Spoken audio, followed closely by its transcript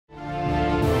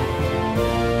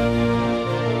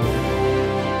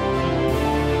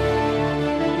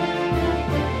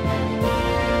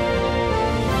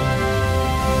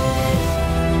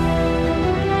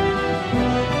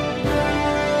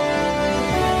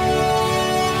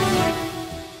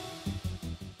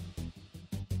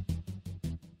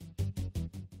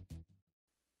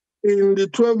In the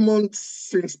 12 months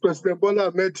since President Bola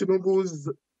Ahmed Tinubu's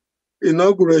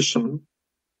inauguration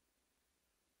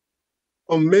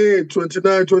on May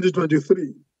 29,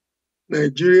 2023,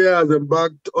 Nigeria has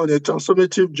embarked on a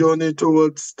transformative journey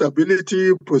towards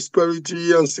stability,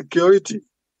 prosperity, and security,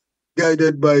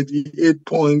 guided by the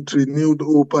 8-point renewed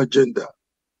hope agenda.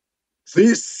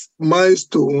 This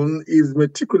milestone is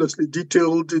meticulously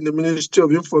detailed in the Ministry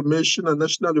of Information and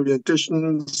National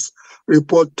Orientation's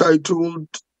report titled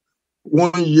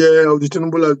 1 Year of the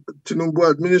Tinubu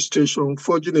Administration,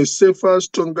 Forging a Safer,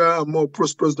 Stronger, and More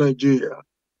Prosperous Nigeria,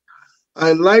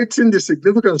 highlighting the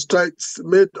significant strides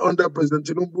made under President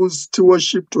Tinubu's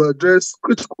stewardship to address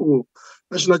critical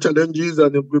national challenges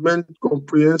and implement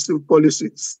comprehensive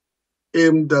policies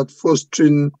aimed at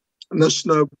fostering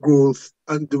national growth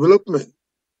and development.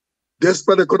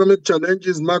 Despite economic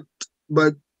challenges marked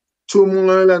by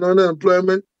turmoil and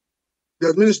unemployment, the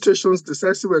administration's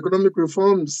decisive economic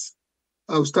reforms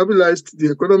have stabilized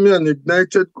the economy and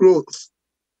ignited growth.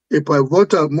 A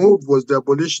pivotal move was the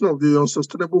abolition of the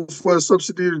unsustainable fuel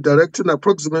subsidy, redirecting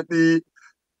approximately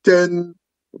 $10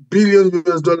 billion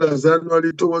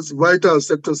annually towards vital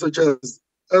sectors such as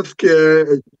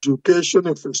healthcare, education,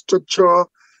 infrastructure,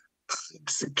 and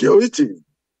security.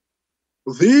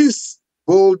 This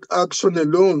bold action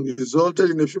alone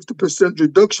resulted in a 50%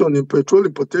 reduction in petrol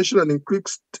importation and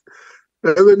increased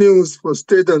revenues for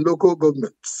state and local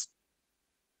governments.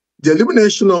 The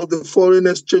elimination of the foreign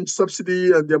exchange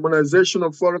subsidy and the harmonization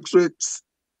of forex rates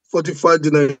fortified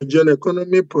the Nigerian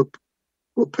economy,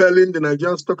 propelling the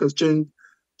Nigerian Stock Exchange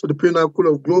to the pinnacle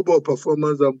of global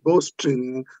performance and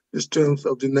bolstering the strength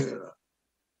of the Naira.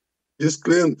 These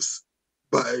claims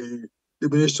by the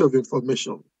Ministry of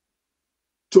Information.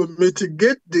 To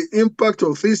mitigate the impact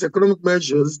of these economic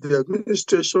measures, the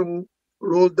administration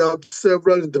rolled out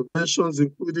several interventions,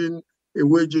 including a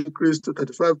wage increase to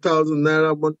 35,000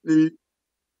 Naira monthly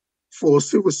for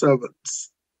civil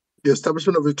servants, the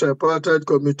establishment of a tripartite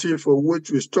committee for wage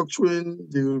restructuring,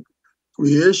 the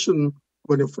creation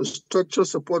of an infrastructure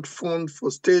support fund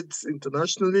for states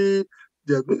internationally.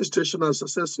 The administration has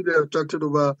successfully attracted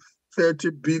over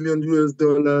 $30 billion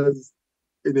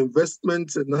in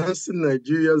investments, enhancing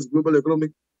Nigeria's global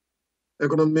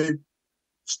economic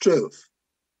strength.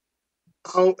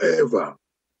 However,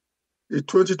 the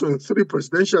 2023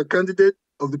 presidential candidate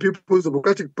of the People's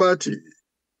Democratic Party,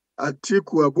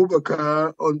 Atiku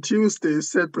Abubakar, on Tuesday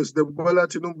said President Bola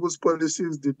Tinubu's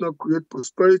policies did not create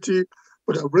prosperity,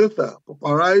 but have rather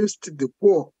pauperized the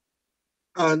poor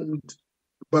and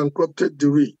bankrupted the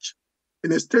rich.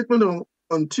 In a statement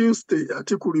on Tuesday,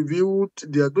 Atiku reviewed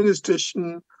the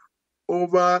administration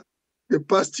over the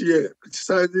past year,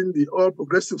 criticizing the All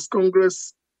Progressives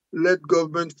Congress-led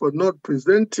government for not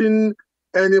presenting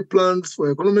any plans for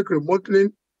economic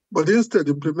remodeling, but instead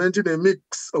implementing a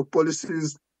mix of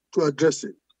policies to address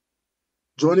it.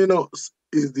 Joining us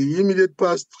is the immediate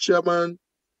past chairman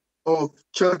of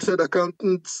Chartered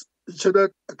Accountants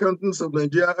of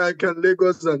Nigeria, ICANN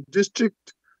Lagos and District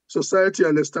Society,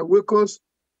 Alesta, Wilcox.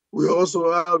 We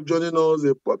also have joining us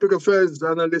a public affairs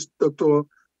analyst, Dr.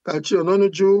 Katch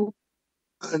Ononuju,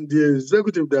 and the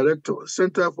executive director,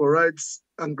 Center for Rights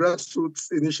and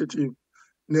Grassroots Initiative,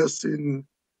 Nelson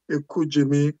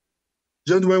Ekujumi.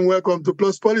 Gentlemen, welcome to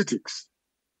Plus Politics.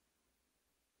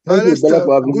 Thank you, Bala,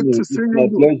 for having me. It's my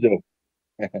pleasure.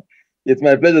 It's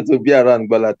my pleasure to be around,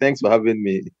 Bala. Thanks for having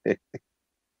me.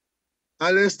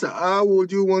 Alesta, how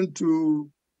would you want to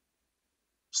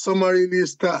summarily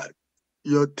start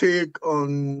your take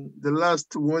on the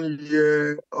last 1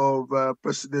 year of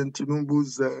President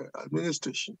Tinubu's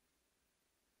administration?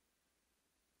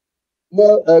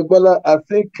 Well, Bala, I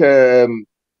think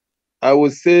I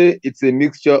would say it's a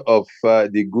mixture of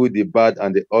the good, the bad,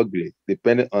 and the ugly,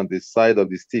 depending on the side of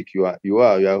the stick you are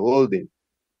holding.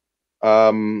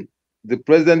 The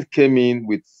president came in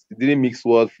with, didn't mix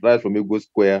words right from Igbo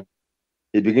Square.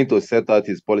 He began to set out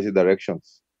his policy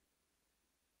directions.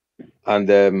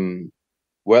 And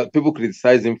well, people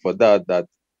criticize him for that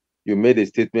you made a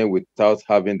statement without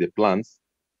having the plans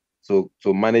to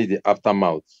manage the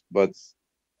aftermath. But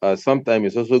sometimes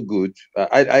it's also good.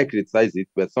 I criticize it,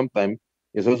 but sometimes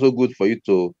it's also good for you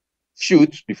to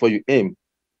shoot before you aim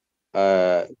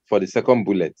for the second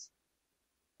bullet.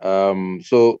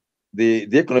 So the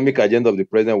economic agenda of the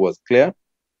president was clear.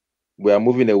 We are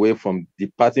moving away from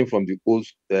departing from the old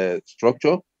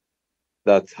structure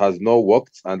that has not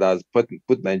worked and has put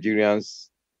Nigerians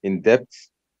in debt,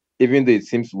 even though it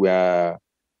seems we are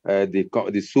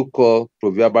the so-called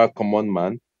proverbial common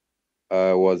man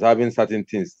was having certain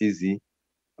things easy.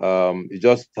 You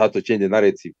just had to change the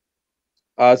narrative.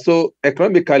 So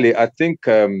economically, I think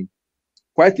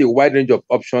quite a wide range of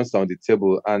options on the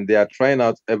table, and they are trying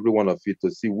out every one of it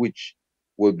to see which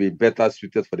will be better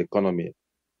suited for the economy.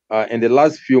 In the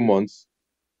last few months,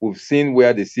 we've seen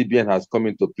where the CBN has come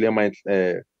into play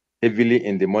heavily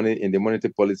in the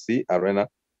monetary policy arena.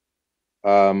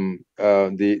 The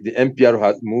MPR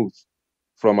has moved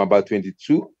from about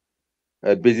 22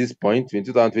 basis points,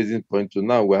 22,000 basis points, to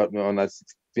now we're on a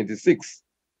 26.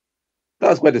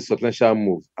 That's quite a substantial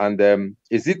move. And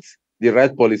is it the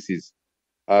right policies?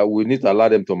 We need to allow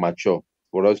them to mature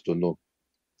for us to know.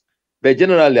 But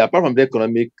generally, apart from the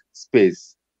economic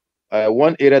space,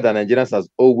 one area that Nigerians has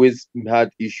always had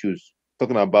issues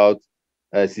talking about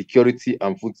security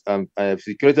and food and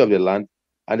security of the land,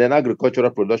 and then agricultural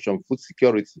production, food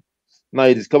security. Now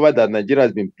you discover that Nigeria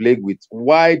has been plagued with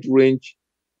wide range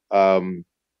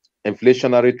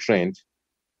inflationary trend,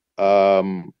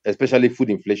 especially food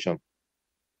inflation,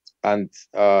 and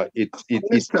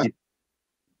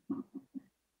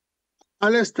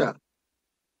Alesta,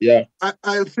 yeah.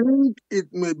 I think it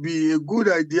may be a good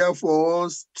idea for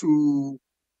us to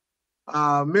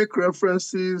make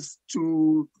references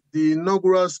to the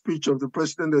inaugural speech of the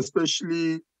president,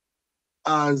 especially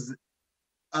as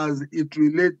it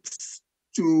relates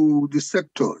to the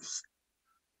sectors.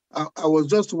 I was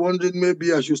just wondering,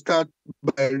 maybe I should start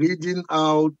by reading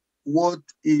out what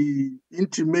he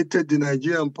intimated the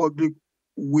Nigerian public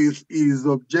with his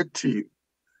objective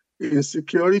in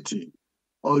security.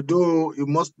 Although it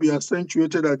must be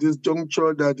accentuated at this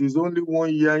juncture that is only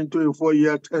 1 year into a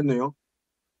 4-year tenure.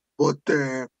 But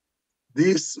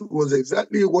this was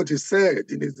exactly what he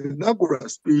said in his inaugural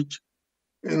speech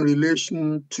in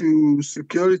relation to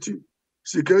security.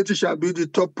 Security shall be the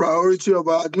top priority of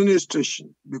our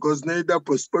administration because neither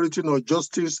prosperity nor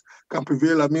justice can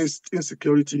prevail amidst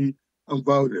insecurity and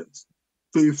violence.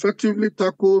 To effectively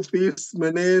tackle this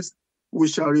menace, we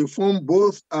shall reform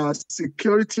both our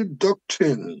security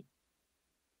doctrine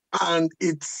and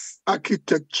its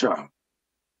architecture.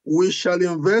 We shall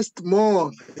invest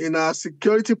more in our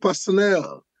security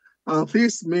personnel, and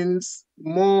this means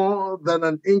more than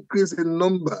an increase in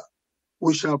number.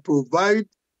 We shall provide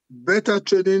better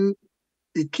training,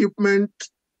 equipment,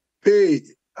 pay,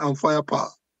 and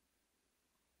firepower.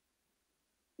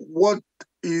 What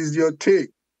is your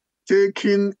take?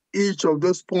 Taking each of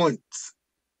those points,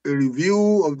 a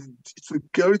review of the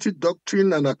security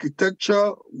doctrine and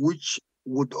architecture, which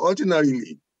would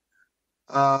ordinarily,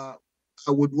 I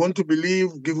would want to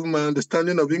believe, given my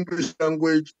understanding of English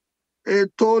language, a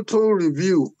total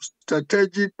review,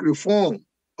 strategic reform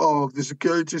of the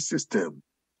security system,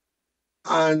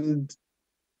 and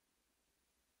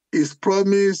his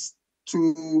promise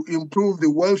to improve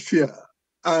the welfare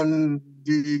and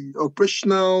the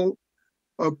operational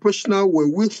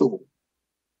wherewithal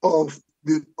of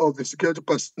the security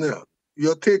personnel.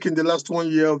 Your take in the last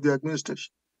 1 year of the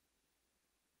administration?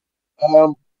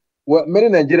 Well, many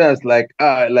Nigerians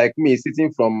like me,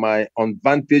 sitting from my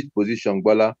unvantaged position,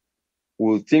 Bola,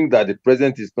 will think that the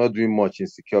president is not doing much in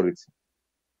security.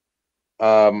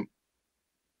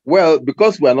 Well,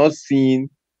 because we are not seeing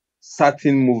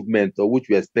certain movement or which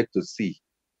we expect to see.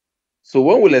 So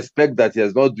one will expect that he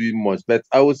is not doing much. But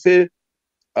I would say,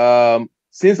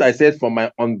 since I said from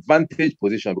my unvantaged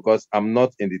position, because I'm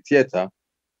not in the theater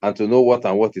and to know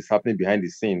what is happening behind the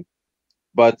scene.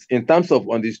 But in terms of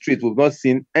on the street, we've not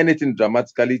seen anything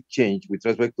dramatically change with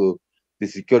respect to the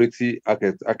security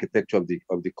architecture of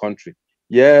the country.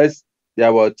 Yes,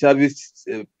 there were service,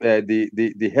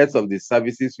 the heads of the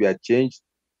services were changed,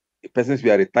 the persons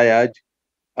were retired,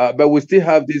 but we still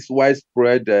have this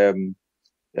widespread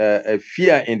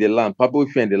fear in the land, public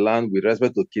fear in the land with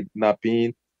respect to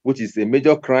kidnapping, which is a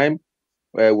major crime,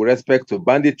 with respect to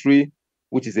banditry,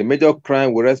 which is a major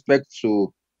crime with respect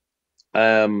to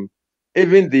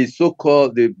even the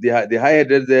so-called the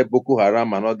high-headed Boko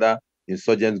Haram and other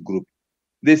insurgent group.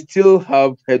 They still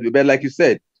have headway, but like you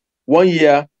said, 1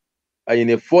 year in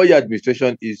a 4-year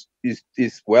administration is just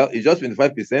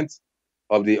 25%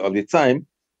 of the time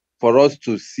for us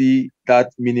to see that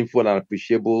meaningful and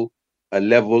appreciable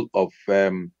level of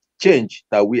change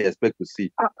that we expect to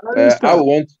see.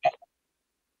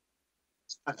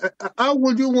 How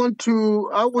would you want to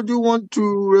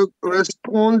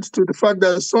respond to the fact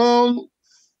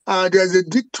that there's a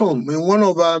dictum in one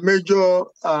of our major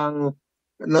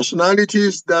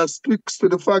nationalities that speaks to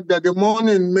the fact that the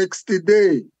morning makes the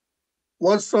day.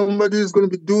 What somebody is going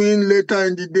to be doing later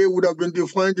in the day would have been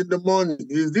defined in the morning.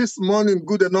 Is this morning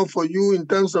good enough for you in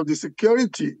terms of the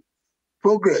security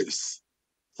progress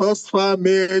thus far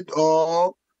made,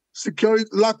 or security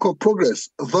lack of progress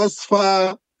thus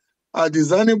far are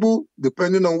designable,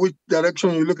 depending on which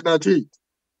direction you're looking at it?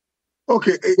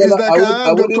 Okay, Well, it's like I I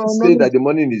asked Dr. wouldn't say Ononuju. that the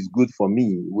money is good for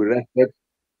me. With respect,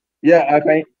 yeah, I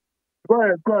can. Go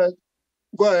ahead, go ahead,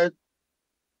 go ahead,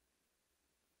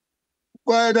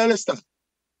 go ahead, Alesta.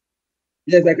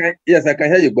 Yes, I can. Yes, I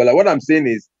can hear you, Bola. What I'm saying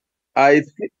is, I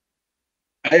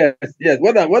yes, yes.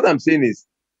 What I'm saying is,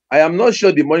 I am not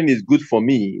sure the money is good for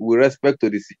me with respect to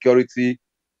the security.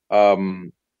 How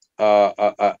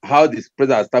this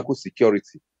president has tackled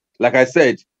security. Like I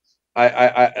said,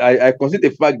 I consider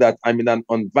the fact that I'm in an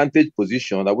unvantaged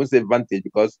position. I wouldn't say vantage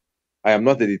because I am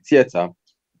not at the theater,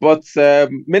 but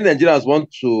many Nigerians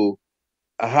want to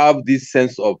have this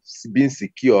sense of being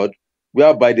secured,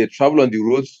 whereby they travel on the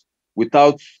roads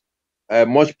without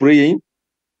much praying,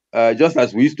 just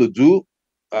as we used to do.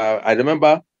 I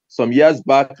remember some years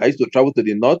back, I used to travel to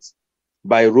the north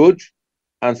by road,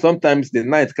 and sometimes the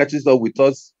night catches up with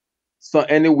us, so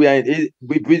anywhere in it,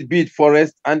 be it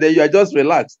forest, and then you are just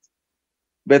relaxed.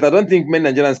 But I don't think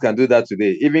many Nigerians can do that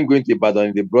today. Even going to Ibadan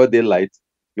in the broad daylight,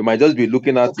 you might just be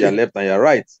looking at your Okay, left and your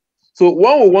right. So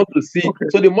one will want to see. okay,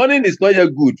 So the morning is not yet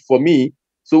good for me.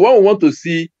 So one will want to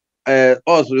see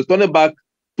us returning back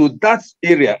to that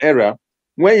area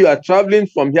when you are traveling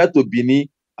from here to Bini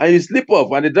and you sleep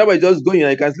off, and the driver is just going, and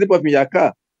you can sleep off in your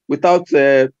car without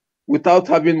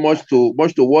having much to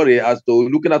worry as to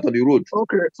looking out on the road.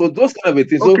 okay, So those kind of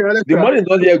things. okay, So the Alesta, money is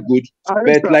not yet good, but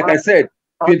Alesta, like I said,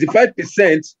 I,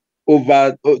 25%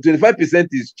 over 25%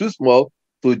 is too small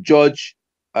to judge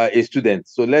a student.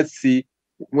 So let's see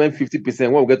when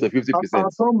 50%, when we get to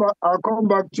 50%. I'll come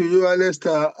back to you,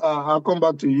 Alesta. I'll come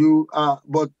back to you.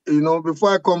 But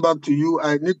before I come back to you,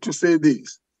 I need to say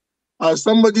this. As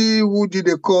somebody who did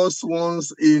a course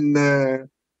once in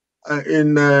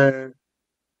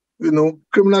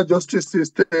criminal justice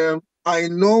system, I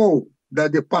know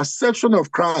that the perception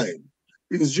of crime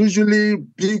is usually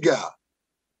bigger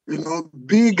than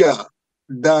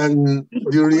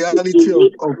the reality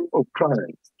of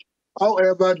crime.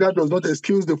 However, that does not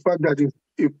excuse the fact that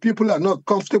if people are not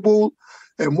comfortable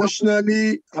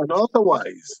emotionally and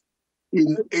otherwise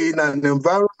in an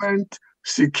environment,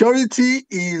 security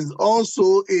is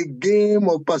also a game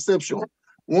of perception.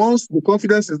 Once the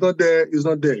confidence is not there, it's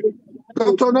not there.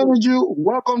 Dr. Ononuju,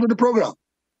 welcome to the program.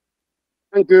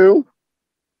 Thank you.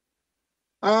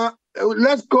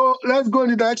 Let's go in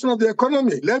the direction of the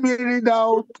economy. Let me read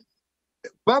out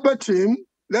verbatim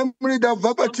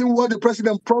what the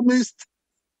president promised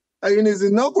in his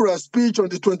inaugural speech on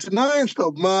the 29th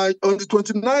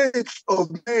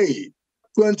of May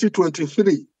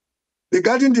 2023.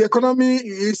 Regarding the economy,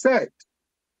 he said,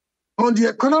 on the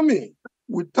economy,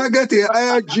 we target a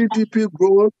higher GDP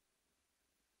growth.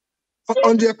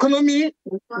 On the economy,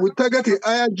 we target a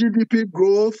higher GDP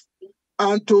growth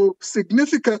and to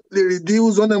significantly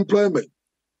reduce unemployment.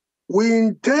 We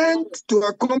intend to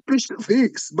accomplish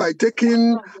this by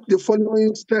taking the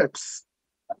following steps.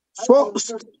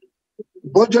 First,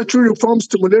 budgetary reform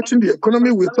stimulating the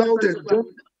economy without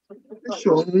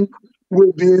exhaustion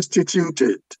will be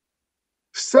instituted.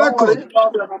 Second,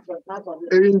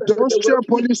 industrial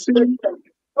policy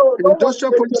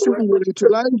will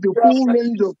utilize the full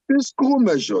range of fiscal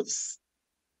measures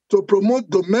to promote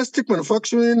domestic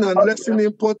manufacturing and lessen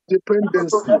import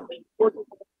dependency.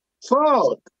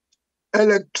 Third,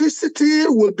 electricity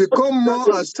will become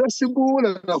more accessible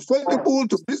and affordable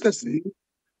to businesses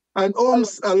and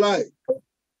homes alike.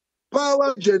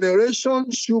 Power generation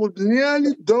should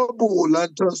nearly double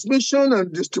and transmission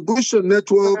and distribution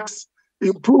networks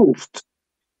improved.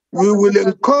 We will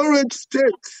encourage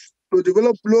states to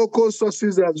develop local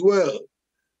sources as well.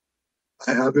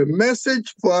 I have a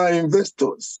message for our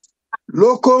investors,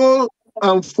 local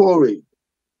and foreign.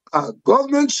 Our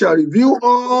government shall review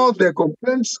all their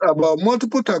complaints about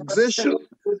multiple taxation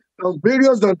and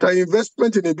various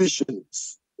anti-investment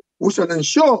inhibitions. We shall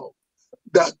ensure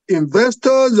that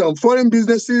investors and foreign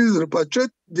businesses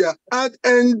repatriate their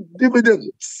hard-earned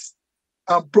dividends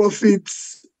and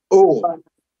profits home.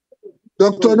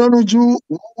 Dr. Ononuju,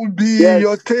 what would be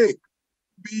your take,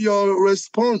 be your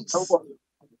response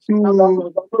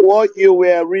to what you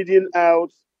were reading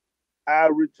out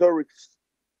are rhetorics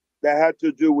that had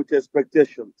to do with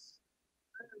expectations.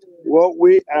 What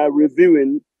we are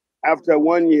reviewing after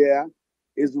 1 year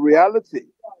is reality.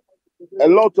 A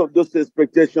lot of those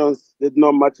expectations did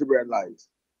not materialize.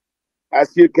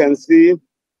 As you can see,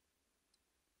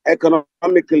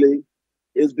 economically,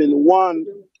 it's been one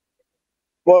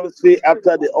policy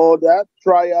after the other,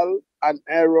 trial and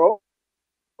error.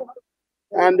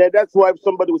 And that's why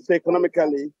somebody would say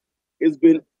economically, it's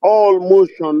been all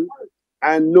motion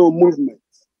and no movement.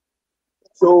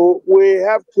 So we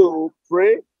have to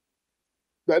pray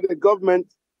that the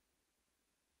government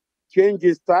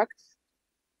changes tax,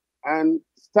 and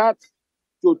start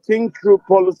to think through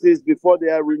policies before they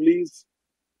are released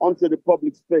onto the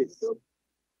public space.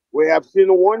 We have seen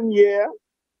 1 year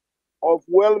of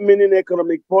well-meaning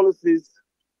economic policies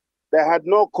that had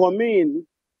not come in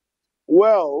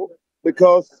well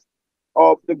because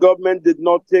of the government did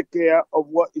not take care of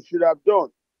what it should have done.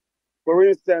 For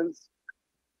instance,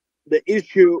 the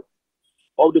issue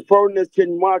of the foreign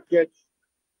exchange market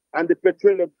and the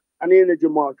petroleum and energy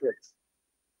markets.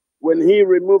 When he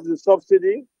removed the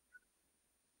subsidy,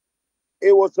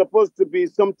 it was supposed to be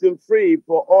something free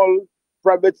for all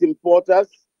private importers.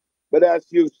 But as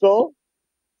you saw,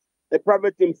 the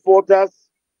private importers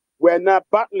were now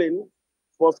battling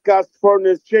for scarce foreign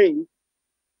exchange,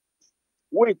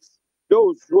 which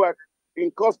those who are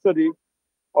in custody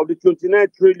of the 29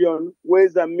 trillion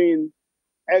ways and means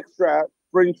extra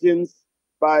printings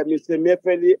by Mr.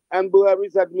 Mefeli and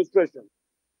Buhari's administration.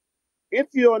 If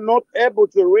you are not able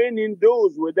to rein in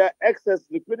those with that excess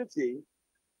liquidity,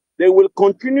 they will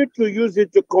continue to use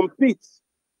it to compete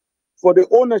for the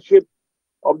ownership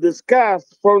of the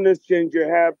scarce foreign exchange you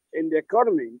have in the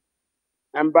economy.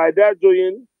 And by that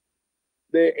doing,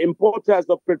 the importers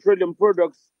of petroleum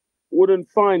products wouldn't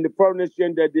find the foreign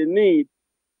exchange that they need.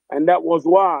 And that was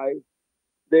why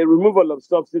the removal of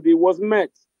subsidy was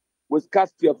met with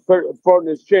scarcity of foreign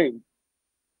exchange.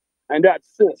 And that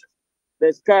forced the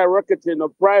skyrocketing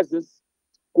of prices,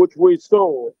 which we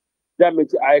saw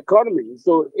damage our economy.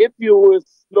 So if you will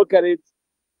look at it,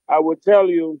 I will tell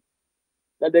you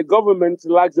that the government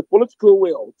lacks the political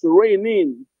will to rein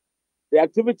in the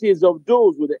activities of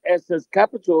those with the excess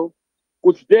capital,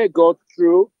 which they got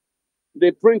through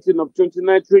the printing of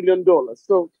 $29 trillion.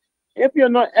 So if you're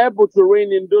not able to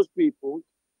rein in those people,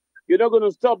 you're not going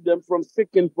to stop them from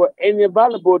seeking for any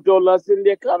valuable dollars in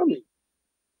the economy.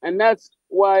 And that's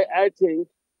why I think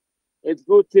it's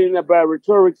good thing about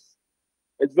rhetorics.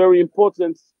 It's very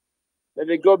important that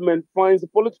the government finds the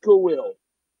political will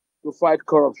to fight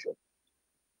corruption.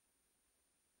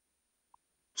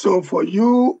 So for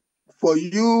you,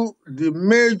 the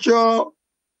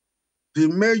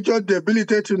major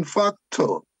debilitating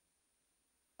factor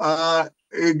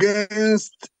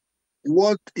against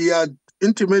what he had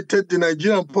intimated the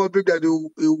Nigerian public that he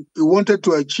wanted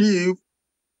to achieve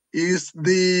is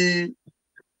the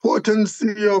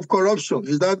potency of corruption.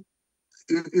 Is that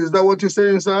what you're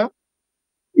saying, sir?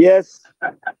 Yes.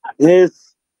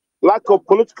 His lack of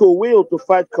political will to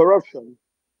fight corruption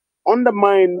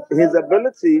undermine his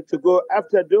ability to go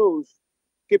after those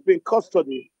keeping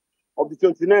custody of the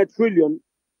 29 trillion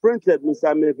printed,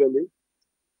 Mr. Ameveli.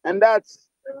 And that's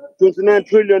 29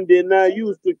 trillion they now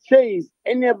use to chase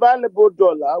any available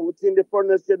dollar within the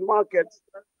foreign exchange market.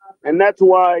 And that's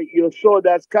why you saw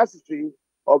that scarcity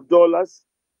of dollars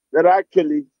that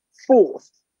actually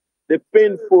forced the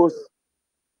painful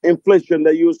inflation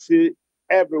that you see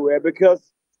everywhere,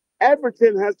 because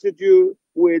everything has to do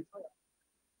with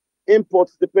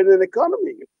imports dependent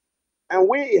economy. And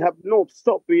we have not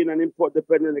stopped being an import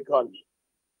dependent economy.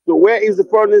 So where is the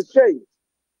foreign exchange?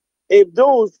 If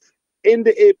those in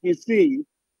the APC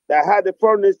that had the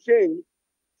foreign exchange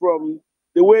from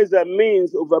the ways and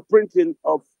means of a printing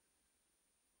of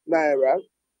Naira,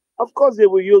 of course they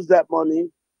will use that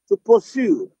money to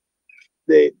pursue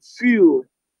the few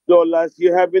dollars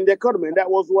you have in the economy. And that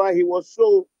was why he was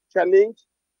so challenged.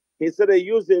 He started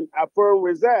using our foreign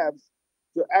reserves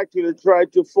to actually try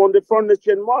to fund the foreign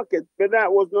exchange market, but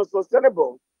that was not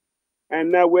sustainable. And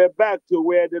now we're back to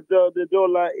where the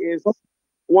dollar is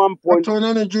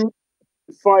 1.52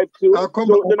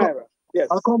 the Naira. Yes.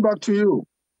 I'll come back to you.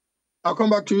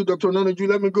 Dr. Ononuju.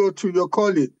 Let me go to your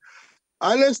colleague.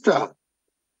 Alesta.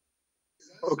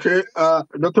 Okay,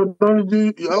 Dr.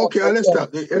 Ononuju. Okay, Alesta,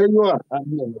 here you are.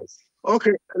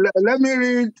 Okay, let me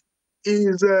read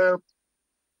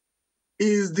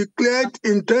his declared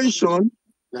intention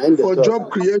for job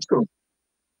creation.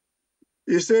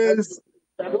 He says,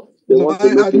 my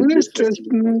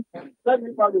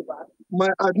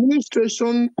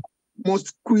administration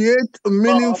must create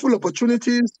meaningful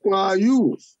opportunities for our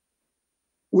youth.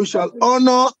 We shall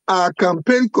honor our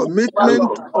campaign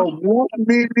commitment of 1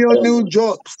 million new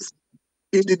jobs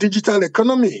in the digital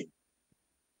economy.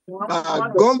 Our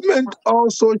government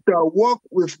also shall work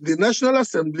with the National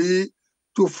Assembly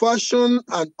to fashion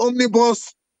an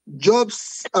omnibus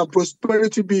jobs and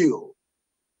prosperity bill.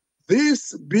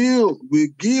 This bill will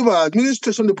give our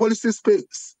administration the policy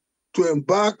space to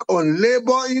embark on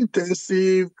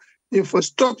labor-intensive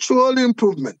infrastructural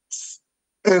improvements,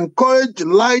 encourage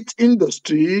light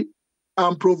industry,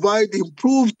 and provide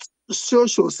improved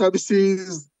social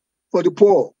services for the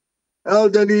poor,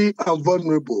 elderly, and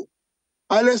vulnerable.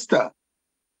 Alesta.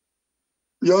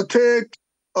 Your take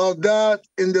of that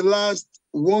in the last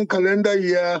one calendar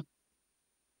year,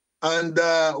 and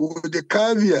with the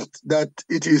caveat that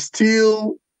it is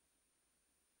still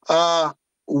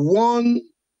one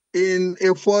in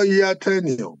a 4-year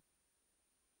tenure.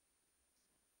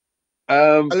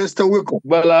 Alesta Wilcox.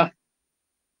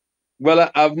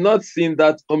 Well, I've not seen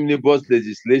that omnibus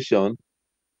legislation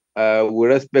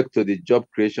with respect to the job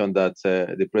creation that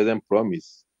the president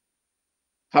promised.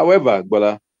 However,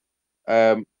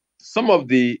 some of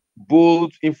the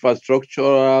bold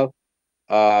infrastructural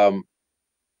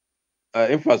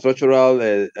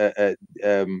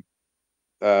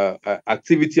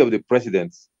activity of the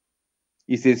president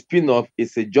is a spin-off,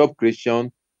 it's a job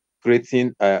creation,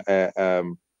 creating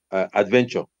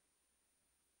adventure.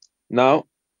 Now,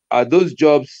 are those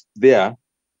jobs there?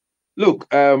 Look,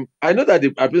 I know that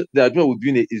the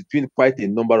admin is doing quite a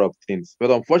number of things,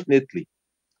 but unfortunately,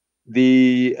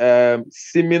 the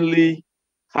seemingly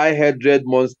high-headed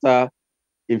monster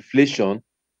inflation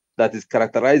that is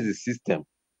characterized the system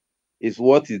is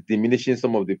what is diminishing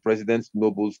some of the president's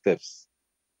noble steps.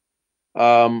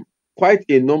 Quite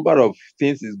a number of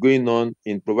things is going on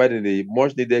in providing the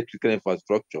much needed critical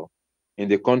infrastructure in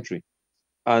the country.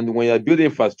 And when you're building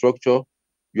infrastructure,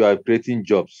 you are creating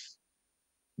jobs,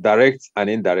 direct and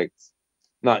indirect.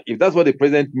 Now, if that's what the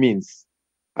president means,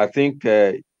 I think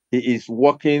he is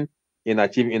working in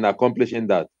accomplishing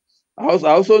that. I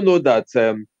also know that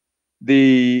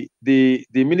the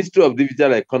Ministry of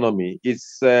Digital Economy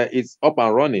is up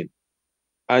and running,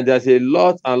 and there's a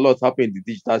lot happening in the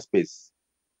digital space.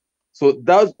 So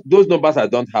those numbers I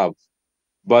don't have,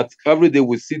 but every day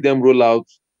we see them roll out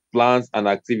plans and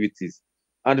activities.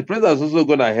 And the president has also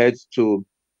gone ahead to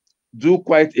do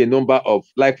quite a number of,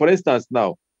 like for instance,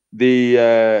 now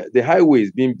the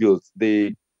highways being built,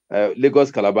 the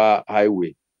Lagos Calabar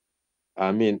highway.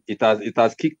 I mean, it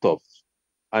has kicked off,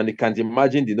 and you can't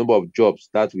imagine the number of jobs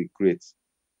that we create.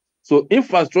 So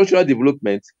infrastructural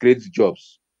development creates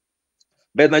jobs,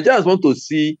 but Nigerians want to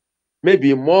see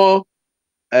maybe more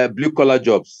blue collar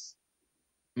jobs.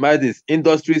 This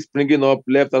industry springing up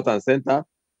left, right, and center.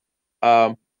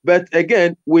 But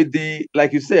again, with the,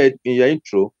 like you said in your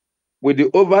intro, with the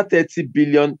over 30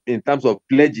 billion in terms of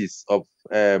pledges of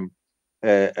what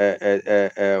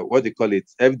do you call it,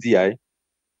 FDI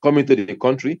coming to the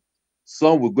country,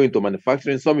 some will go into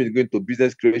manufacturing, some will go into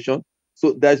business creation.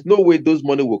 So there's no way those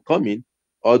money will come in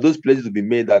or those pledges will be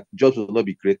made that jobs will not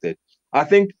be created. I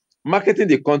think marketing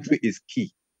the country is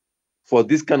key for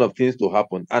this kind of things to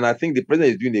happen. And I think the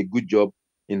president is doing a good job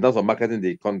in terms of marketing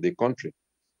the country.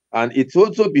 And it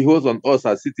also behoves on us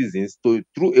as citizens to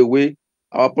throw away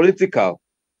our political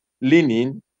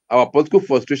leaning, our political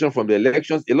frustration from the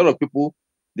elections. A lot of people,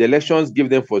 the elections give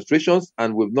them frustrations,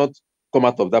 and we've not come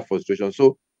out of that frustration.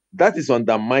 So that is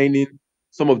undermining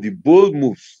some of the bold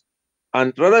moves.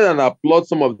 And rather than applaud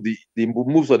some of the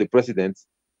moves of the president,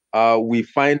 we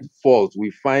find fault,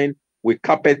 we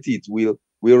carpet it,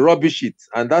 we rubbish it,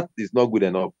 and that is not good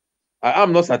enough. I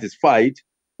am not satisfied.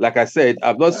 Like I said,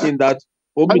 I've not seen that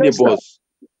omnibus.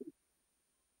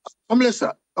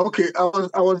 Alesta, okay,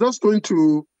 I was just going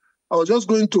to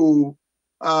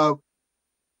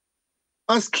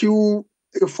ask you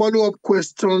a follow-up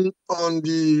question on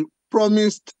the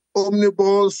promised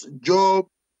omnibus jobs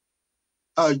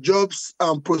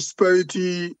and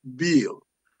prosperity bill.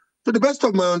 To the best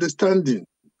of my understanding,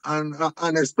 and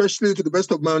especially to the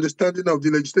best of my understanding of the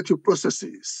legislative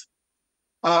processes,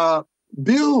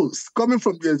 bills coming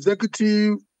from the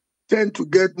executive tend to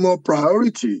get more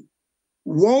priority.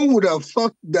 One would have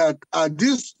thought that at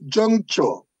this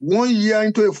juncture, 1 year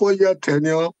into a 4-year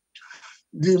tenure,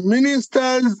 the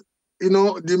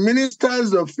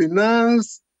ministers of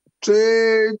finance,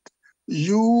 trade,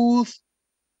 youth,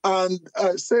 and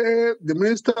say the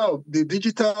minister of the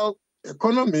digital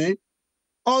economy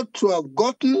ought to have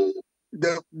gotten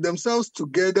themselves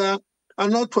together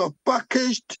and ought to have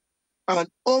packaged an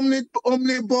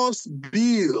omnibus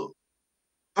bill,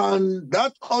 and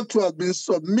that ought to have been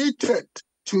submitted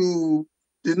to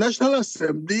the National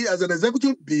Assembly as an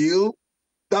executive bill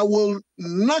that will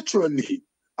naturally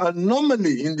and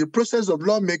normally in the process of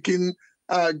lawmaking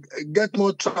get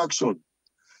more traction.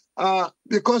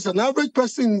 Because an average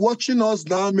person watching us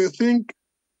now may think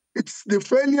it's the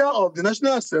failure of the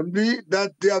National Assembly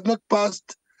that they have not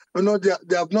passed,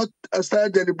 they have not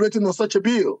started deliberating on such a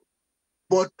bill.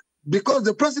 But because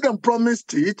the president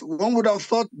promised it, one would have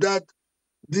thought that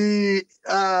the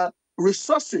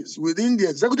resources within the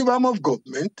executive arm of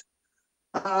government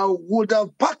would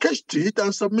have packaged it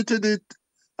and submitted it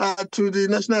to the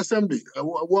National Assembly.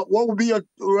 What would be your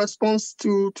response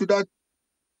to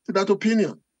that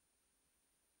opinion?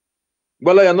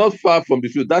 Well, you're not far from the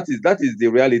truth. That is the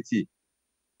reality.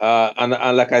 And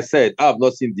like I said, I have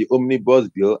not seen the omnibus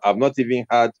bill. I've not even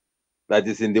heard that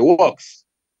it's in the works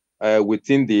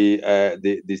within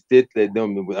the state. I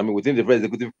mean, within the Federal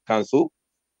Executive Council.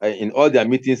 In all their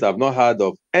meetings, I've not heard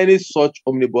of any such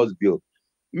omnibus bill.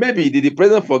 Maybe did the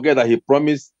president forget that he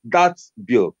promised that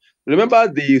bill? Remember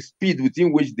the speed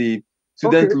within which the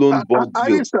student loan bond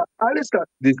bill.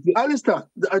 Alesta,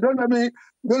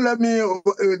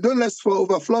 don't let's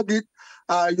overflog it.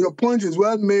 Your point is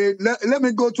well made. Let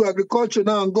me go to agriculture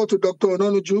now and go to Dr.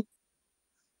 Ononuju.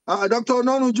 Dr.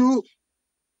 Ononuju,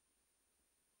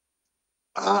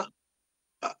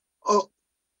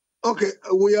 okay,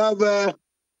 we have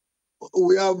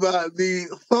the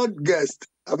third guest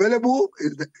available.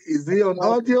 Is he on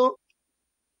audio?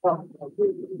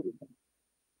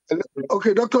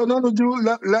 Okay, Dr.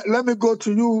 Ononuju, let me go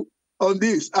to you on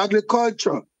this.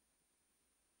 Agriculture.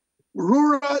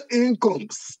 Rural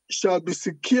incomes shall be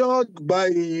secured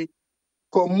by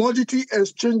commodity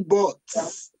exchange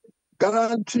boards,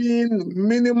 guaranteeing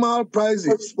minimal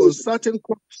prices for certain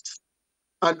crops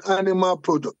and animal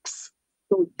products.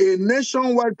 A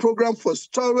nationwide program for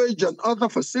storage and other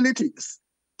facilities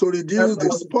to reduce the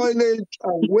spoilage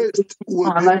and waste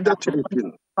will be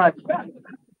undertaken.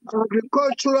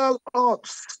 Agricultural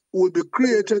hubs will be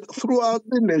created throughout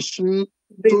the nation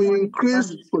to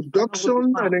increase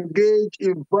production and engage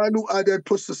in value-added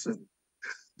processing.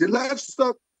 The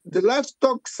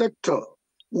livestock sector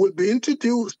will be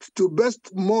introduced to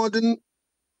best modern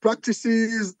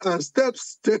practices and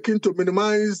steps taken to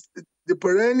minimize the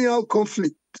perennial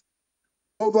conflict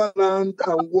over land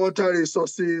and water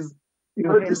resources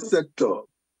in this sector.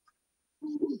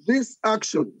 These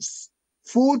actions,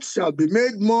 food shall be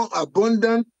made more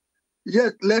abundant,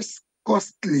 yet less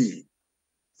costly.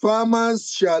 Farmers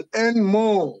shall earn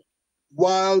more,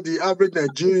 while the average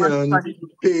Nigerian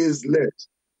pays less.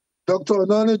 Dr.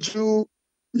 Ononuju,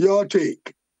 your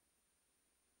take.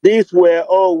 These were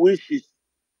all wishes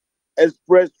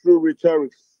expressed through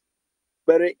rhetoric.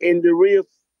 But in the real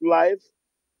life,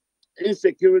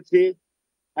 insecurity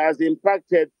has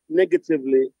impacted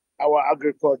negatively our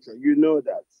agriculture. You know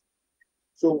that.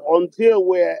 So until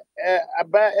we're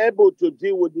able to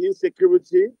deal with the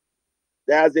insecurity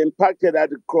that has impacted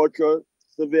agriculture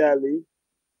severely,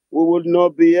 we will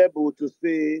not be able to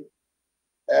see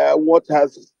what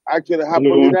has actually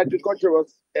happened in the agricultural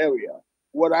area.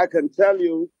 What I can tell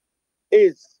you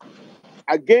is,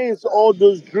 against all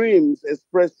those dreams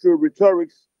expressed through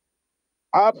rhetorics,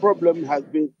 our problem has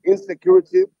been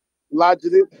insecurity,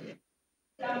 largely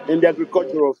in the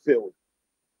agricultural field.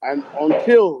 And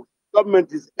until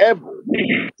government is able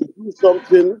to do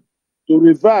something to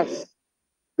reverse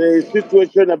the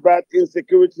situation about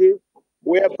insecurity,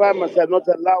 where farmers are not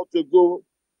allowed to go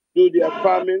do their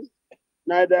farming,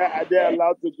 neither are they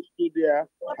allowed to go do their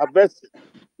harvesting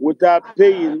without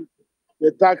paying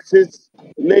the taxes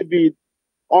levied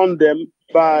on them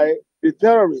by the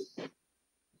terrorists.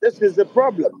 This is the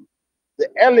problem. The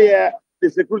earlier the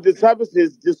security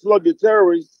services dislodge the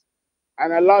terrorists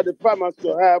and allow the farmers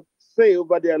to have say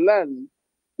over their land,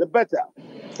 the better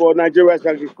for Nigeria's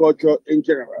agriculture in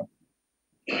general.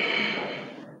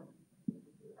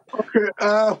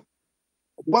 Okay,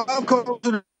 welcome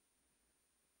to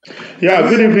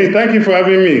good evening. Thank you for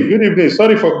having me. Good evening.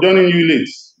 Sorry for joining you late.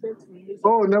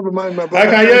 Oh, never mind, my brother.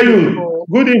 I can hear you.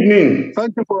 Good evening.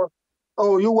 Thank you for.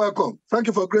 Oh, you're welcome. Thank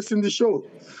you for gracing the show.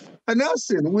 And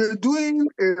Nelson, we're doing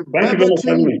a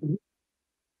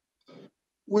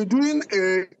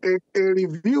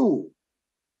review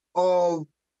of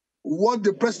what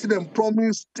the president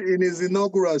promised in his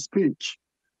inaugural speech,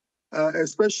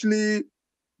 especially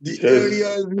the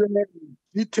areas where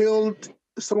he detailed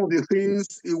some of the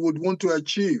things he would want to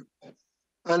achieve.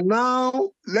 And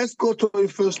now let's go to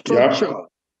infrastructure. Yep.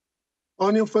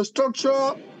 On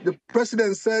infrastructure, the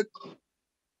president said,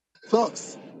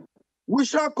 thus, we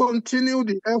shall continue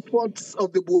the efforts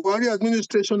of the Buhari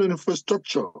administration on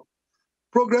infrastructure.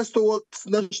 Progress towards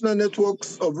national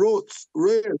networks of roads,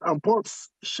 rail, and ports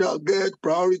shall get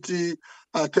priority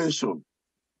attention.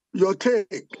 Your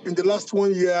take in the last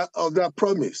 1 year of that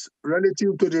promise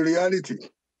relative to the reality?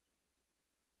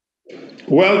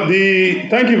 Well,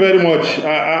 thank you very much.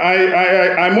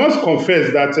 I must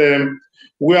confess that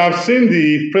we have seen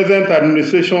the present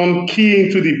administration key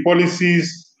into the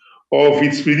policies of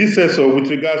its predecessor with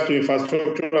regards to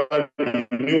infrastructure.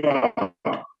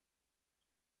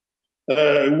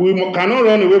 We cannot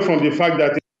run away from the fact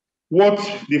that what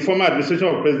the former administration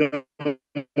of President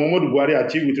Muhammadu Buhari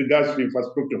achieved with regards to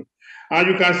infrastructure. And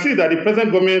you can see that the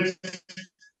present government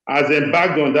has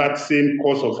embarked on that same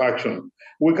course of action.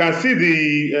 We can see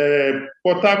the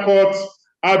Port Harcourt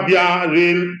Abia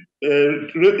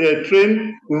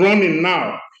train running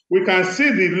now. We can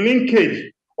see the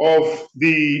linkage of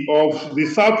the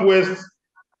southwest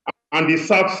and the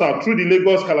south-south through the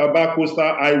Lagos-Calabar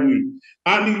Coastal Highway.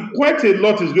 And quite a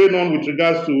lot is going on with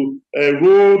regards to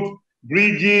road,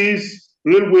 bridges,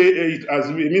 railway as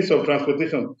a means of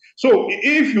transportation. So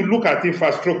if you look at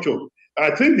infrastructure,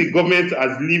 I think the government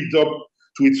has lived up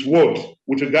to its word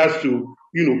with regards to,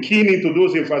 keying into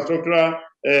those infrastructural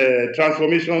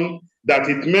transformation that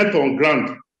it met on ground,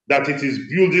 that it is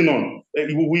building on.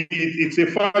 It's a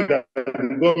fact that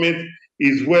the government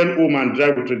is well home and dry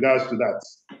with regards to that.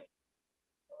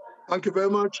 Thank you very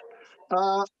much.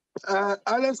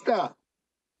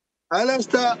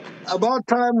 Alesta, about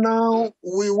time now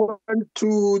we went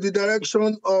to the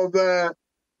direction of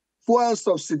fuel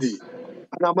subsidy.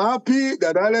 And I'm happy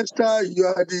that, Alesta, you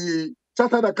are the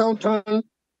chartered accountant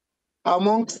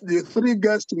amongst the three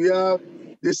guests we have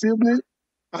this evening.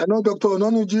 I know Dr.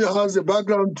 Ononuju has a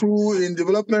background too in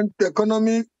development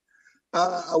economy.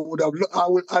 I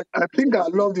think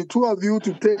I'd love the two of you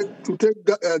to take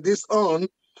this on.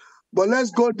 But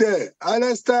let's go there.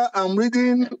 Alesta, I'm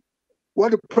reading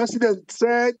what the president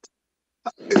said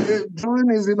during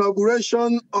his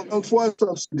inauguration on fuel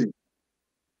subsidy.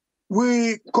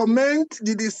 We commend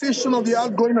the decision of the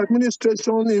outgoing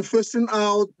administration in phasing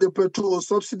out the petrol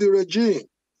subsidy regime,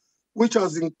 which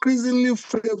has increasingly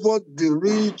favored the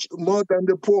rich more than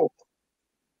the poor.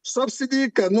 Subsidy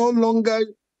can no longer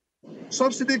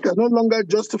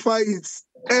justify its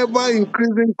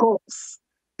ever-increasing costs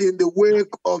in the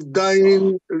wake of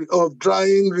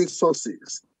drying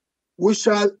resources. We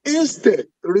shall instead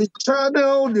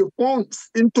rechannel the funds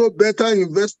into better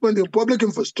investment in public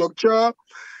infrastructure,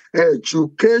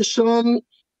 education,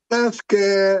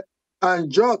 healthcare,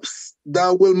 and jobs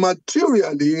that will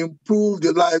materially improve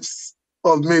the lives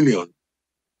of millions.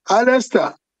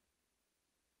 Alesta,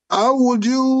 how would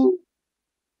you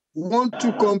want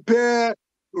to compare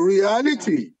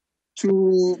reality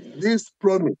to this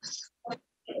promise?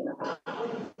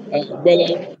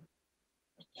 Well,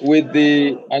 with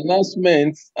the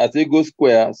announcement at Ego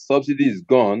Square, subsidy is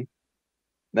gone,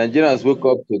 Nigerians woke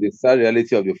up to the sad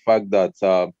reality of the fact that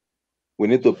we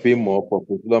need to pay more for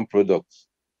petroleum products,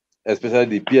 especially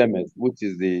the PMS, which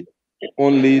is the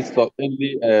only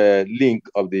link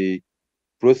of the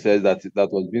process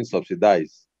that was being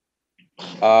subsidized.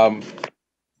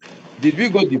 Did we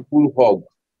go the full hog?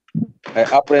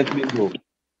 Apparently no,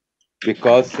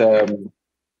 because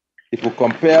if we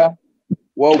compare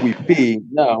what we pay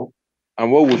now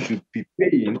and what we should be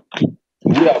paying,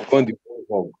 we have gone the full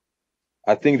hog.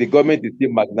 I think the government is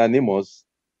still magnanimous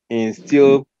in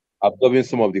still absorbing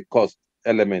some of the cost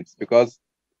elements, because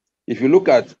if you look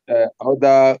at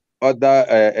other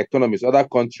economies, other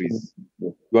countries,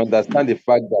 you understand the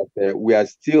fact that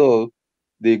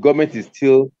the government is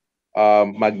still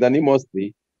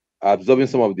magnanimously absorbing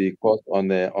some of the cost on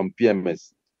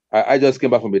PMS. I just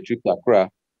came back from a trip to Accra.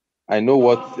 I know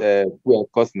what fuel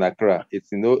costs in Accra.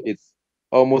 It's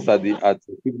almost at the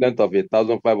equivalent of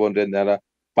 1,500 naira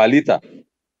per liter.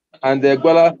 And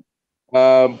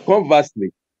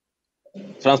conversely,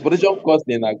 transportation cost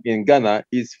in Ghana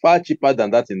is far cheaper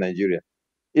than that in Nigeria,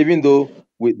 even though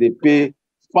they pay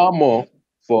far more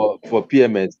for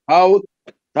PMS. How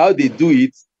they do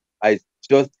it, I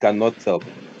just cannot tell.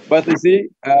 But you see,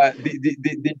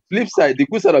 the flip side, the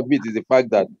good side of it is the fact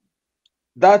that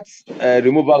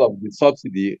removal of the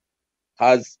subsidy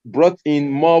has brought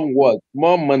in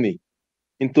more money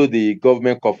into the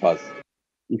government coffers.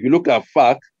 If you look at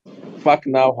FAC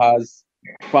now has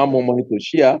far more money to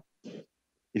share.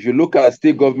 If you look at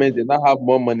state government, they now have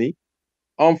more money.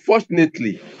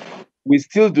 Unfortunately, we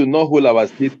still do not hold our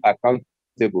state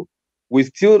accountable. We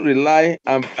still rely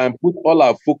and put all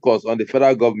our focus on the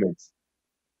federal government.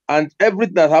 And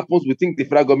everything that happens, we think the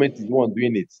federal government is the one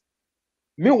doing it.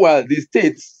 Meanwhile, the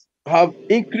states have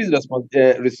increased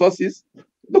resources.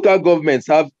 Local governments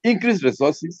have increased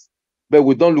resources, but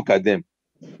we don't look at them.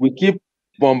 We keep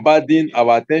bombarding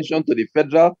our attention to the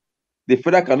federal. The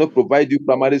federal cannot provide you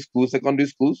primary schools, secondary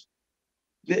schools.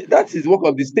 That is work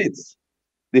of the states.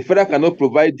 The federal cannot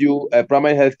provide you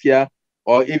primary health care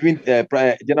or even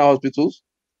general hospitals.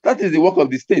 That is the work of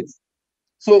the states.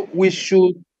 So we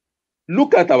should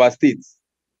look at our states.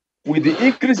 With the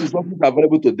increased resources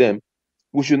available to them,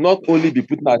 we should not only be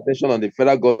putting our attention on the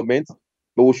federal government,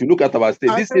 but we should look at our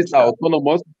states. These states are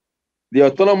autonomous. They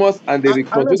are autonomous and they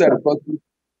control their resources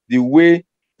the way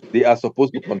they are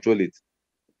supposed to control it.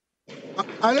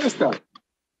 Alesta,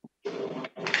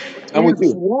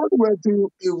 if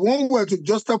one were to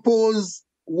juxtapose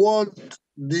what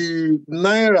the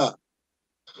naira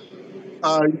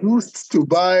are used to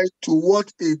buy to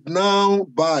what it now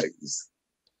buys,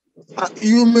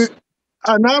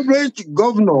 an average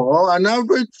governor or an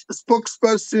average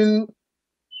spokesperson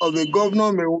of a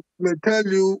governor may tell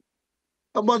you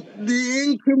about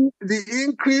the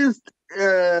increased,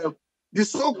 the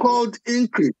so-called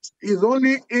increase is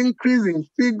only increase in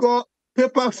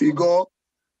paper figure,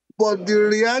 but the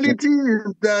reality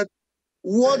is that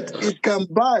what it can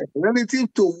buy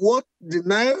relative to what the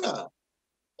naira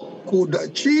could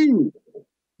achieve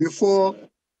before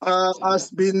has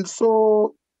been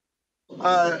so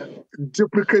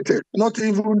deprecated, not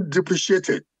even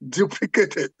depreciated,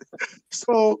 deprecated.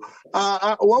 So,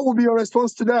 what would be your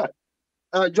response to that?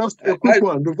 Just a quick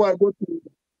one before I go to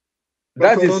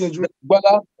That Dr. is, Ononuju.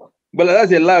 but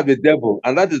that's a lie of the devil,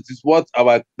 and that is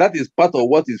that is part of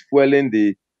what is fueling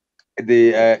the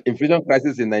inflation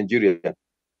crisis in Nigeria.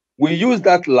 We use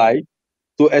that lie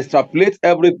to extrapolate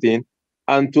everything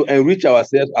and to enrich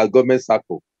ourselves as government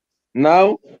circle.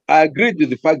 Now, I agree with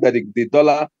the fact that the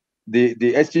dollar,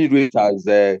 the exchange rate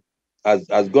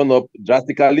has gone up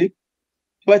drastically,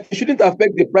 but it shouldn't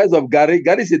affect the price of Gary.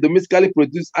 Gary is a domestically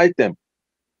produced item.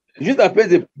 It shouldn't affect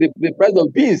the price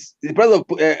of beans, the price of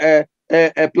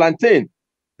plantain,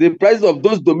 the price of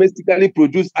those domestically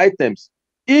produced items.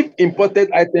 If imported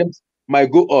items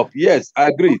might go up, yes, I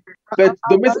agree. But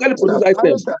domestically produced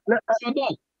items should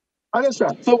not.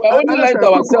 So we're only lying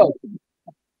to ourselves.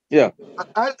 Yeah.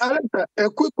 Alesta, a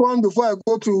quick one before I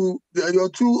go to your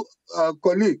two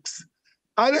colleagues.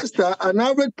 Alesta, an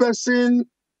average person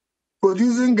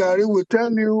producing Gary will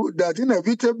tell you that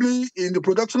inevitably in the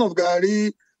production of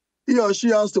Gary, he or she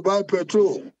has to buy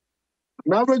petrol.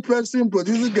 An average person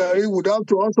producing Gary would have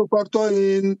to also factor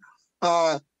in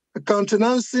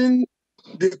countenancing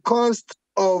the cost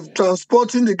of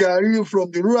transporting the Gary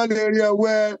from the rural area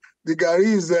where the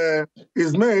Gary is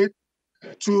made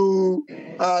to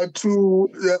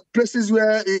the places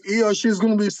where he or she is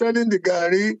going to be selling the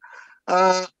Gary.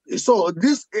 So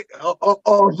this,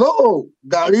 although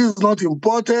Gary is not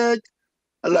imported,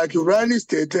 like you rightly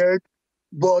stated,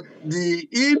 but the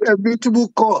inevitable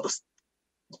cost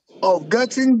of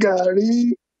getting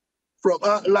Gary from,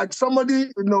 like somebody,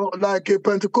 like a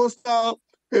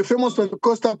famous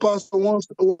Pentecostal pastor once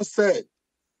said,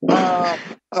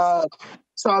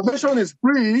 salvation is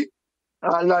free,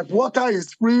 like water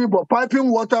is free, but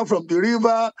piping water from the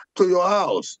river to your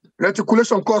house,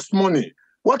 reticulation costs money.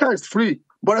 Water is free,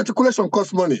 but reticulation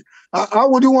costs money. How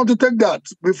would you want to take that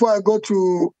before I go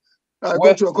to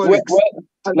your colleagues?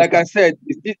 Like I said,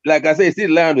 it's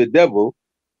still lying on the devil.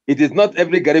 It is not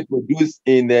every Gary produced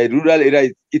in the rural area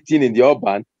is eaten in the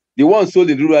urban. The one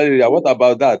sold in the rural area, what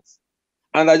about that?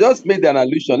 And I just made an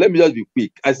allusion. Let me just be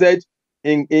quick. I said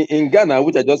in Ghana,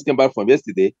 which I just came back from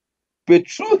yesterday,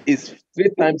 petrol is 3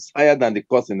 times higher than the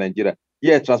cost in Nigeria.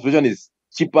 Yeah, transportation is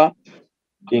cheaper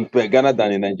in Ghana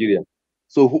than in Nigeria.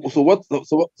 So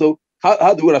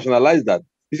how do we rationalize that?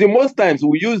 You see, most times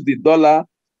we use the dollar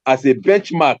as a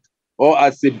benchmark or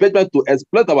as a benchmark to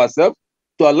exploit ourselves,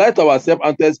 to alight ourselves,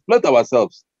 and to exploit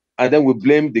ourselves, and then we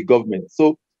blame the government.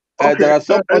 So there are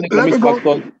some economic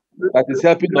factors that is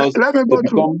helping us let me go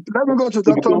to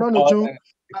Dr. Ononuju.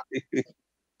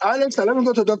 Alexa, let me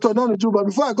go to Dr. Ononuju, but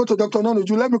before I go to Dr.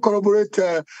 Ononuju, let me corroborate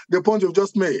the point you've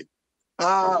just made.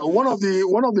 One of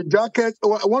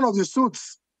the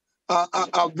suits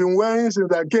I've been wearing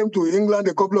since I came to England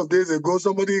a couple of days ago.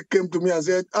 Somebody came to me and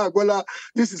said, Gwela,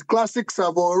 this is classic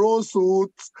Savile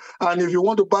suit, and if you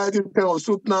want to buy this kind of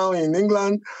suit now in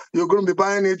England, you're going to be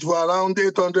buying it for around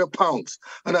 £800.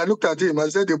 And I looked at him, I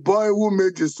said, the boy who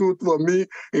made the suit for me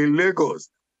in Lagos,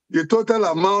 the total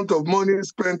amount of money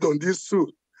spent on this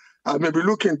suit, I may be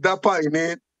looking dapper in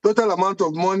it, total amount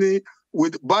of money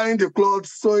with buying the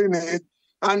clothes, sewing it,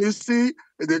 and you see,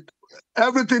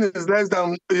 everything is less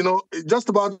than, just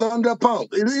about £100.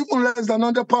 It's even less than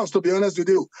 £100, to be honest with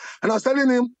you. And I was telling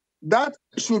him that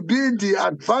should be the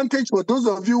advantage for those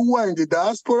of you who are in the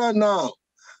diaspora now.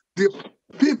 The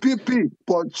PPP,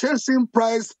 purchasing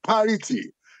price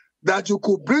parity, that you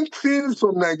could bring things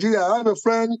from Nigeria. I have a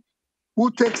friend who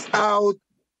takes out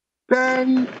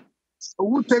 10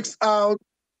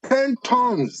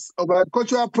 tons of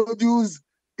agricultural produce.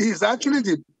 He's actually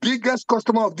the biggest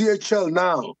customer of DHL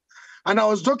now. And I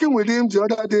was joking with him the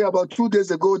other day, about 2 days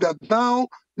ago, that now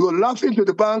you're laughing to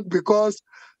the bank because,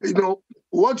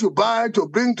 what you buy to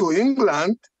bring to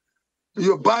England,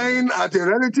 you're buying at a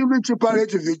relatively cheaper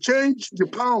rate if you change the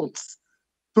pounds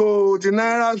to the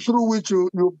naira through which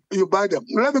you buy them.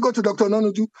 Let me go to Dr.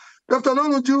 Ononuju. Dr.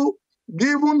 Ononuju,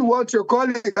 given what your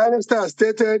colleague Alesta has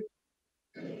stated,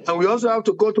 And we also have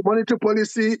to go to monetary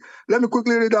policy. Let me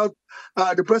quickly read out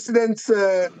the president's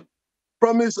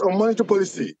promise on monetary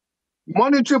policy.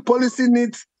 Monetary policy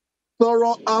needs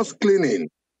thorough house cleaning.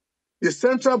 The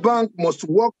central bank must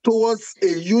work towards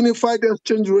a unified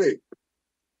exchange rate.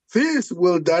 This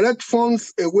will direct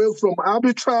funds away from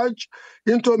arbitrage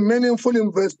into meaningful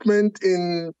investment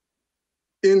in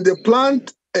the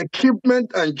plant,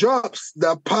 equipment, and jobs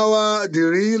that power the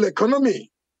real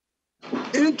economy.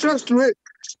 Interest rates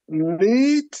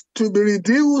need to be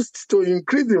reduced to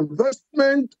increase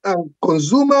investment and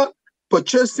consumer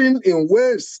purchasing in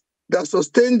ways that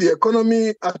sustain the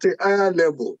economy at a higher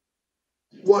level.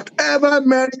 Whatever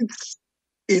merits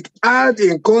it had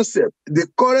in concept, the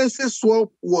currency swap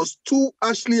was too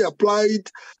harshly applied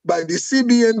by the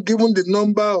CBN given the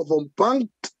number of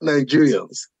unbanked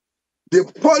Nigerians. The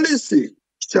policy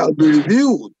shall be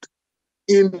reviewed.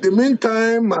 In the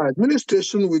meantime, my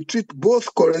administration will treat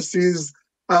both currencies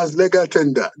as legal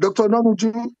tender. Dr.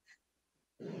 Ononuju,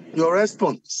 your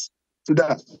response to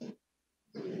that.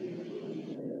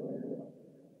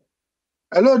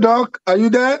 Hello, Doc. Are you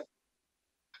there?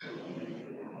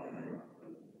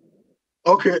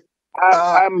 Okay.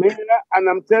 I'm here and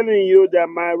I'm telling you that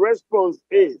my response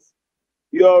is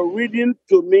you're reading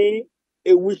to me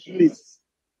a wish list.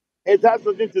 It has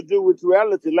nothing to do with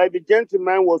reality. Like the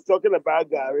gentleman was talking about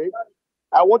Gary,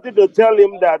 I wanted to tell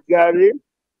him that Gary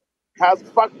has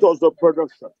factors of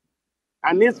production.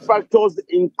 And these factors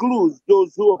include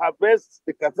those who harvest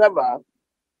the cassava,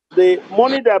 the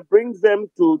money that brings them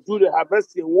to do the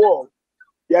harvesting work,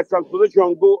 their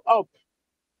transportation go up.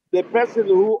 The person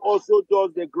who also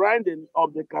does the grinding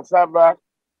of the cassava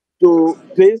to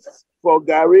paste for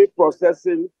Gary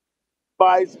processing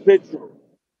buys petrol.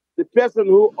 The person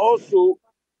who also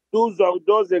does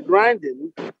the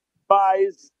grinding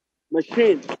buys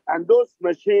machines. And those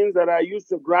machines that are used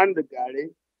to grind the Gary,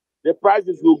 the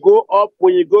prices will go up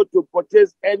when you go to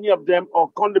purchase any of them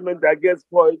or condiment that gets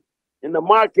spoiled in the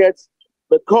market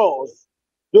because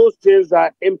those things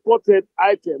are imported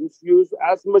items used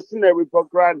as machinery for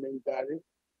grinding Gary.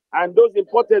 And those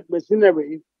imported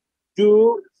machinery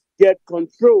do get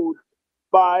controlled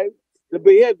by the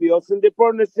behaviors in the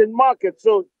processing market.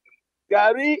 So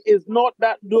Gary is not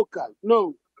that local.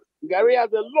 No. Gary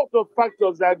has a lot of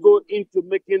factors that go into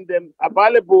making them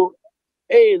available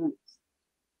in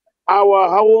our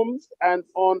homes and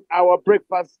on our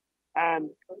breakfast and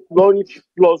lunch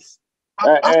plus.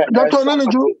 Dr.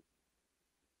 Ononuju,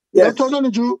 yes. Dr.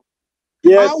 Ononuju,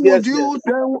 Yes, how would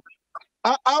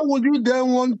you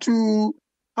then want to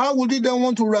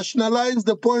rationalize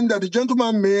the point that the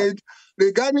gentleman made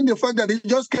regarding the fact that he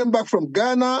just came back from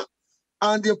Ghana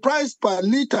and the price per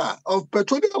liter of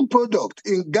petroleum product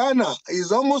in Ghana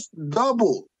is almost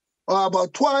double or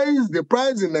about twice the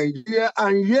price in Nigeria,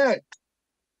 and yet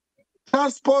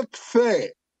transport fare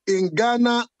in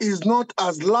Ghana is not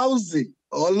as lousy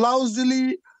or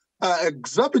lousily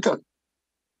exorbitant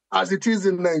as it is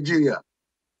in Nigeria?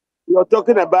 You're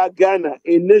talking about Ghana,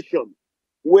 a nation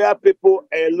where people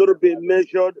are a little bit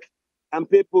measured and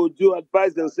people do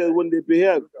advise themselves when they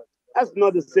behave. That's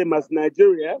not the same as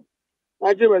Nigeria.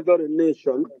 Nigeria is not a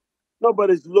nation.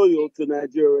 Nobody's loyal to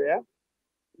Nigeria.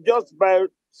 Just by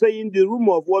saying the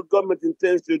rumor of what government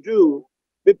intends to do,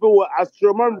 people will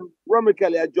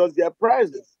astronomically adjust their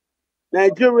prices.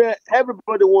 Nigeria,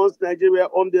 everybody wants Nigeria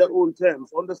on their own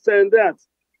terms. Understand that.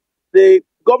 The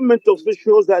government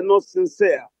officials are not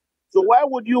sincere. So why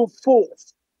would you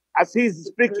force, as he's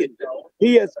speaking,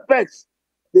 he expects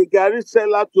the Gary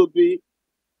seller to be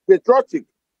patriotic.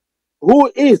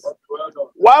 Who is?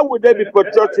 Why would they be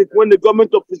patriotic when the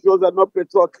government officials are not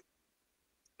patriotic?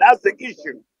 That's the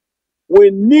issue. We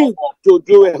need to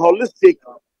do a holistic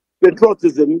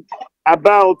patriotism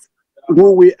about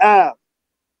who we are.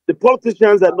 The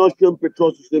politicians are not showing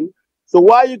patriotism. So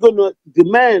why are you going to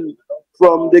demand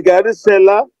from the Gary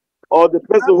seller or the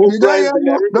person who grinds the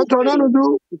Gary? Dr.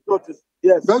 Ononuju?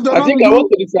 Yes. I think I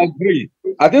want to disagree.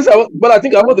 I think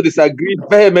I want to disagree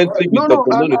vehemently with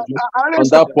Dr. Ononuju on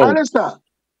that point. Alesta,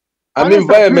 I mean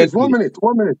vehemently. Please,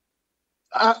 1 minute.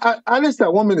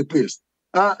 Alesta, 1 minute, please.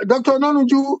 Dr.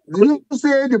 Ononuju, you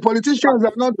say the politicians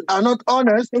are not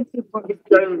honest.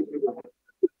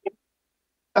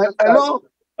 Hello?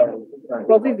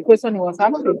 The question was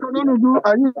asking. Dr. Ononuju,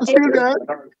 are you still there?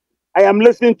 I am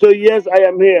listening to you. Yes, I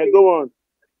am here. Go on.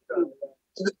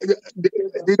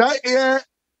 Did I hear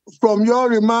from your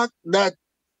remark that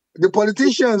the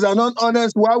politicians are not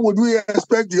honest? Why would we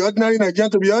expect the ordinary Nigerian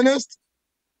to be honest?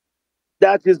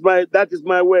 That is my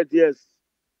word, yes.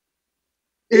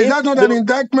 Is that not an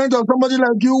indictment of somebody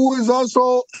like you who is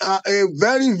also a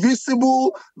very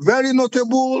visible, very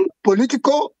notable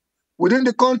political within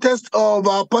the context of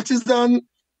our partisan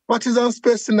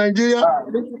space in Nigeria?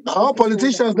 Are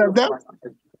politicians like that?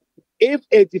 If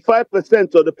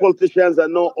 85% of the politicians are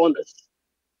not honest,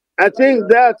 I think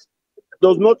that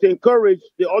does not encourage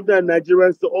the other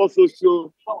Nigerians to also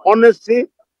show honesty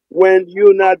when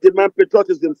you now demand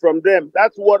patriotism from them.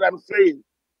 That's what I'm saying.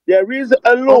 There is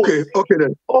a lot then.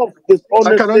 of I can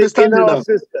dishonesty understand in our now.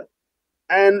 system.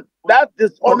 And that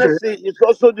dishonesty is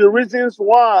also the reasons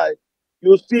why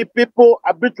you see people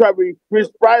arbitrarily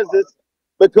increase prices,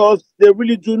 because they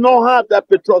really do not have that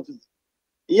patriotism.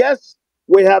 Yes,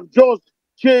 we have just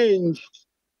changed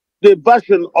the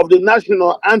version of the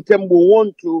national anthem we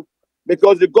want to,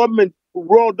 because the government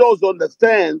world does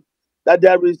understand that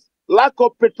there is lack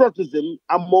of patriotism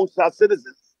amongst our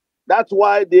citizens. That's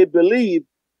why they believe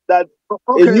that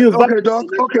a new version Doc.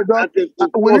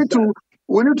 We need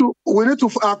to.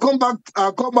 I'll come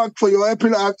back for your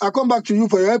epilogue. I'll come back to you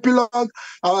for your epilogue.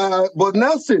 But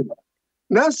Nelson,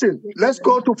 let's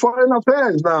go to foreign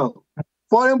affairs now.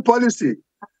 Foreign policy.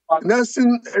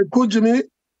 Nelson Ekujumi.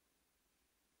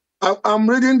 I'm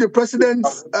reading the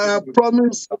president's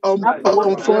promise on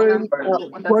foreign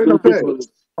affairs,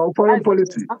 on foreign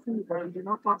policy.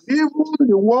 Even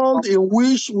the world in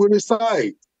which we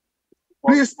reside,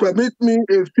 please permit me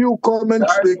a few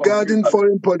comments regarding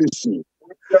foreign policy.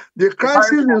 The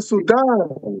crisis in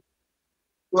Sudan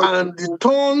and the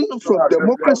turn from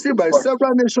democracy by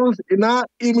several nations in our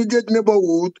immediate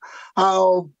neighborhood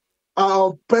are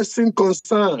of pressing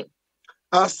concern.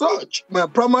 As such, my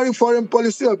primary foreign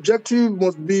policy objective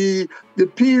must be the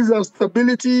peace and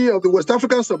stability of the West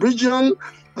African sub-region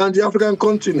and the African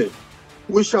continent.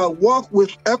 We shall work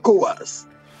with ECOWAS,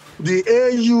 the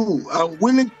AU, and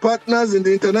willing partners in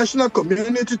the international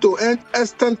community to end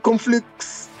extant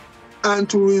conflicts and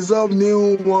to resolve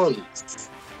new ones.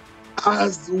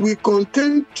 As we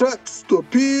contain threats to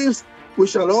peace, we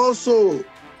shall also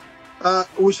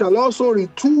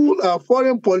retool our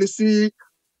foreign policy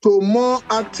to more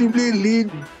actively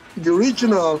lead the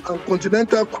regional and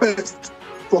continental quest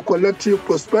for collective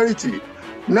prosperity.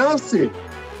 Nancy,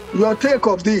 your take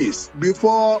of this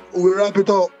before we wrap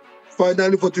it up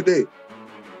finally for today.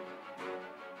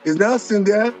 Is Nelson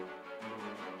there?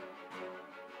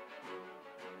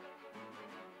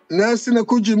 Nelson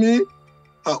Ekujumi?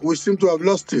 We seem to have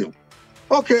lost him.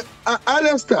 Okay,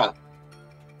 Alesta,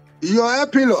 your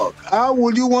epilogue, how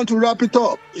would you want to wrap it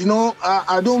up? You know,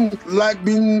 I don't like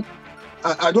going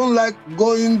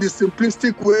the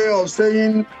simplistic way of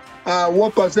saying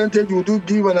what percentage would you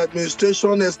give an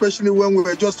administration, especially when we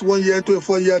were just 1 year to a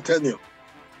 4-year tenure.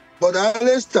 But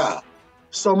Alesta,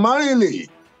 summarily,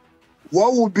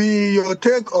 what would be your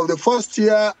take of the first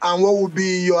year and what would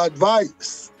be your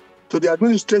advice to the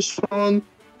administration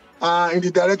in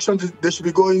the direction they should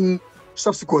be going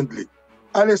subsequently?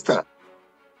 Alesta.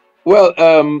 Well,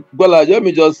 Bola, let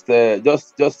me just say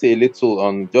a little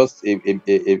on just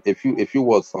a few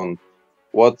words on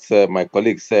what my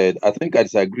colleague said. I think I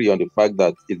disagree on the fact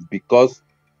that it's because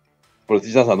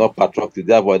politicians are not patriotic.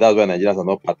 Therefore, that's why Nigerians are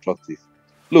not patriotic.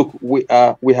 Look, we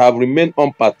have remained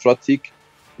unpatriotic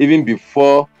even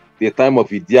before the time of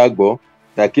Idiagbo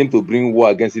that came to bring war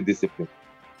against the discipline.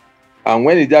 And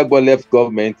when Idiagbo left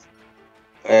government,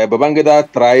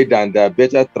 Babangida tried and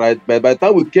Becha tried. But by the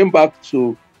time we came back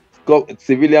to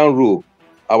civilian rule,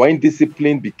 our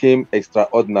indiscipline became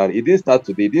extraordinary. It didn't start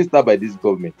today. It didn't start by this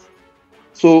government.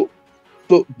 So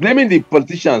blaming the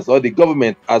politicians or the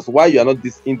government as why we are not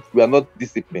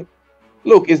disciplined.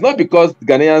 Look, it's not because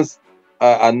Ghanaians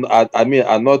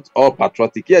are not all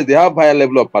patriotic. Yes, they have higher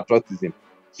level of patriotism.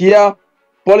 Here,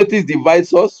 politics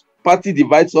divides us, party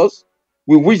divides us.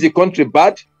 We wish the country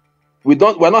bad. We're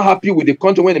not happy with the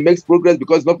country when it makes progress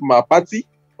because it's not from our party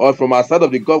or from our side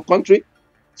of the country.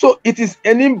 So it is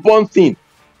an inborn thing,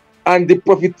 and the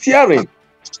profiteering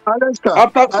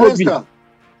after COVID.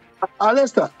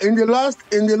 Alesta, in the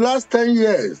last 10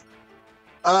 years,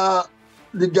 the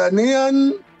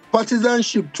Ghanaian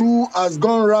partisanship too has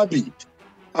gone rabid.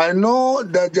 I know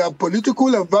that their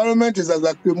political environment is as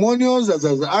acrimonious,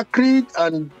 as acrid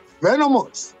and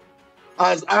venomous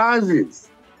as ours is.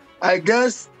 I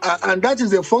guess, and that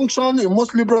is a function in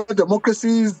most liberal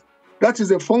democracies. That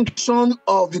is a function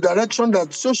of the direction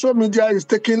that social media is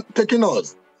taking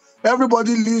us.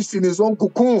 Everybody lives in his own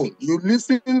cocoon. You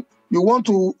want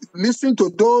to listen to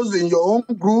those in your own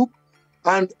group,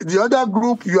 and the other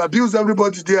group, you abuse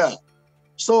everybody there.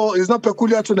 So it's not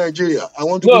peculiar to Nigeria. I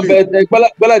want to believe.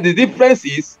 But the difference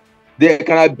is they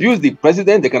can abuse the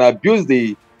president, they can abuse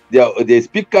the the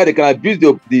speaker, they can abuse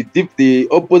the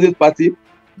opposite party,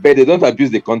 but they don't abuse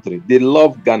the country. They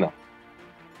love Ghana.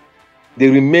 They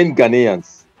remain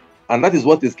Ghanaians. And that is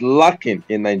what is lacking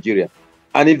in Nigeria.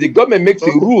 And if the government makes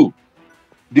a rule,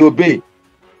 they obey.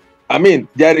 I mean,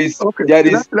 there is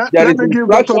infraction. There is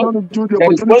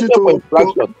punishment for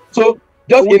infraction. So,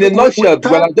 just in a nutshell,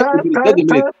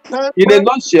 in a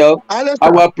nutshell, I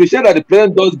will appreciate that the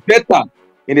president does better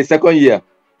in the second year.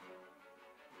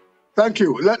 Thank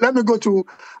you. Let me go to,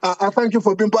 thank you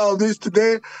for being part of this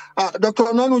today. Dr.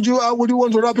 Ononuju, how would you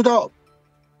want to wrap it up?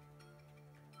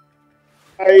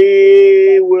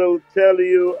 I will tell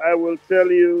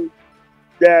you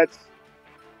that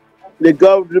the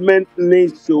government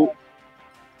needs to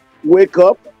wake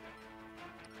up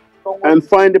and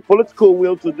find the political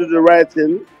will to do the right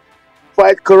thing,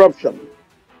 fight corruption.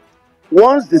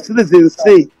 Once the citizens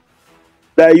see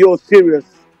that you're serious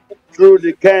through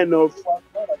the kind of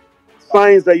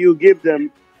signs that you give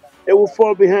them, they will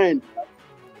fall behind.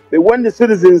 But when the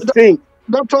citizens think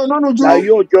that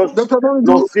you're just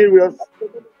not serious,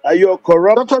 that you're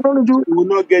corrupt, you will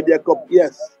not get their cup.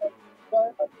 Yes.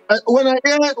 When I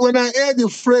hear the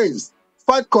phrase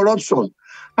 "fight corruption,"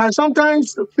 I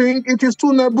sometimes think it is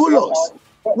too nebulous.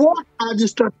 What are the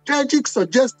strategic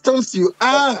suggestions you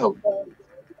have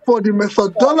for the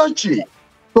methodology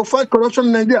to fight corruption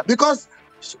in Nigeria? Because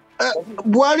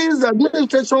Buhari's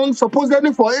administration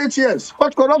supposedly for 8 years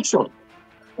fought corruption.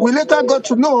 We later got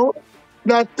to know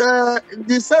that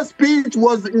the said speech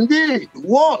was indeed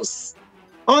worse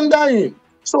under him.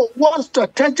 So what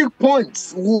strategic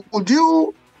points would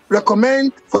you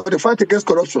recommend for the fight against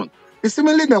corruption? It's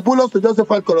seemingly nebulous to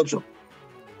justify corruption.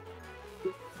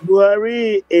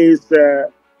 Buhari is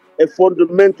a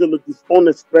fundamentally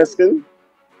dishonest person,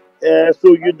 so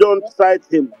you don't cite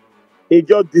him. He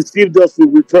just deceived us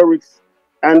with rhetorics,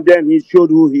 and then he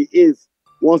showed who he is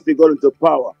once he got into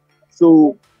power.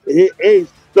 So he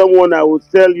is someone I would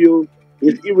tell you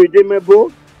is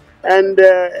irredeemable, and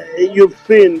you've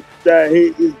seen that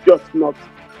he is just not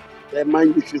a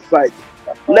man you should cite.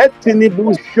 Let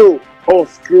Tinubu show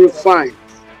us through signs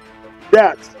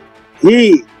that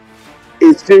he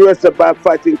is serious about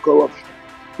fighting corruption.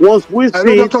 Once we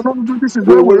see it,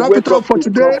 we will wrap it up for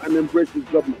today and embrace his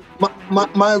government.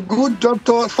 My good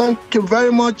doctor, thank you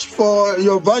very much for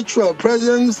your virtual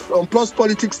presence on Plus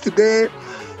Politics today.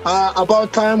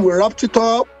 About time we wrapped it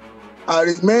up. I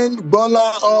remain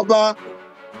Bola Oba,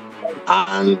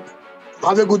 and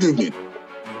have a good evening.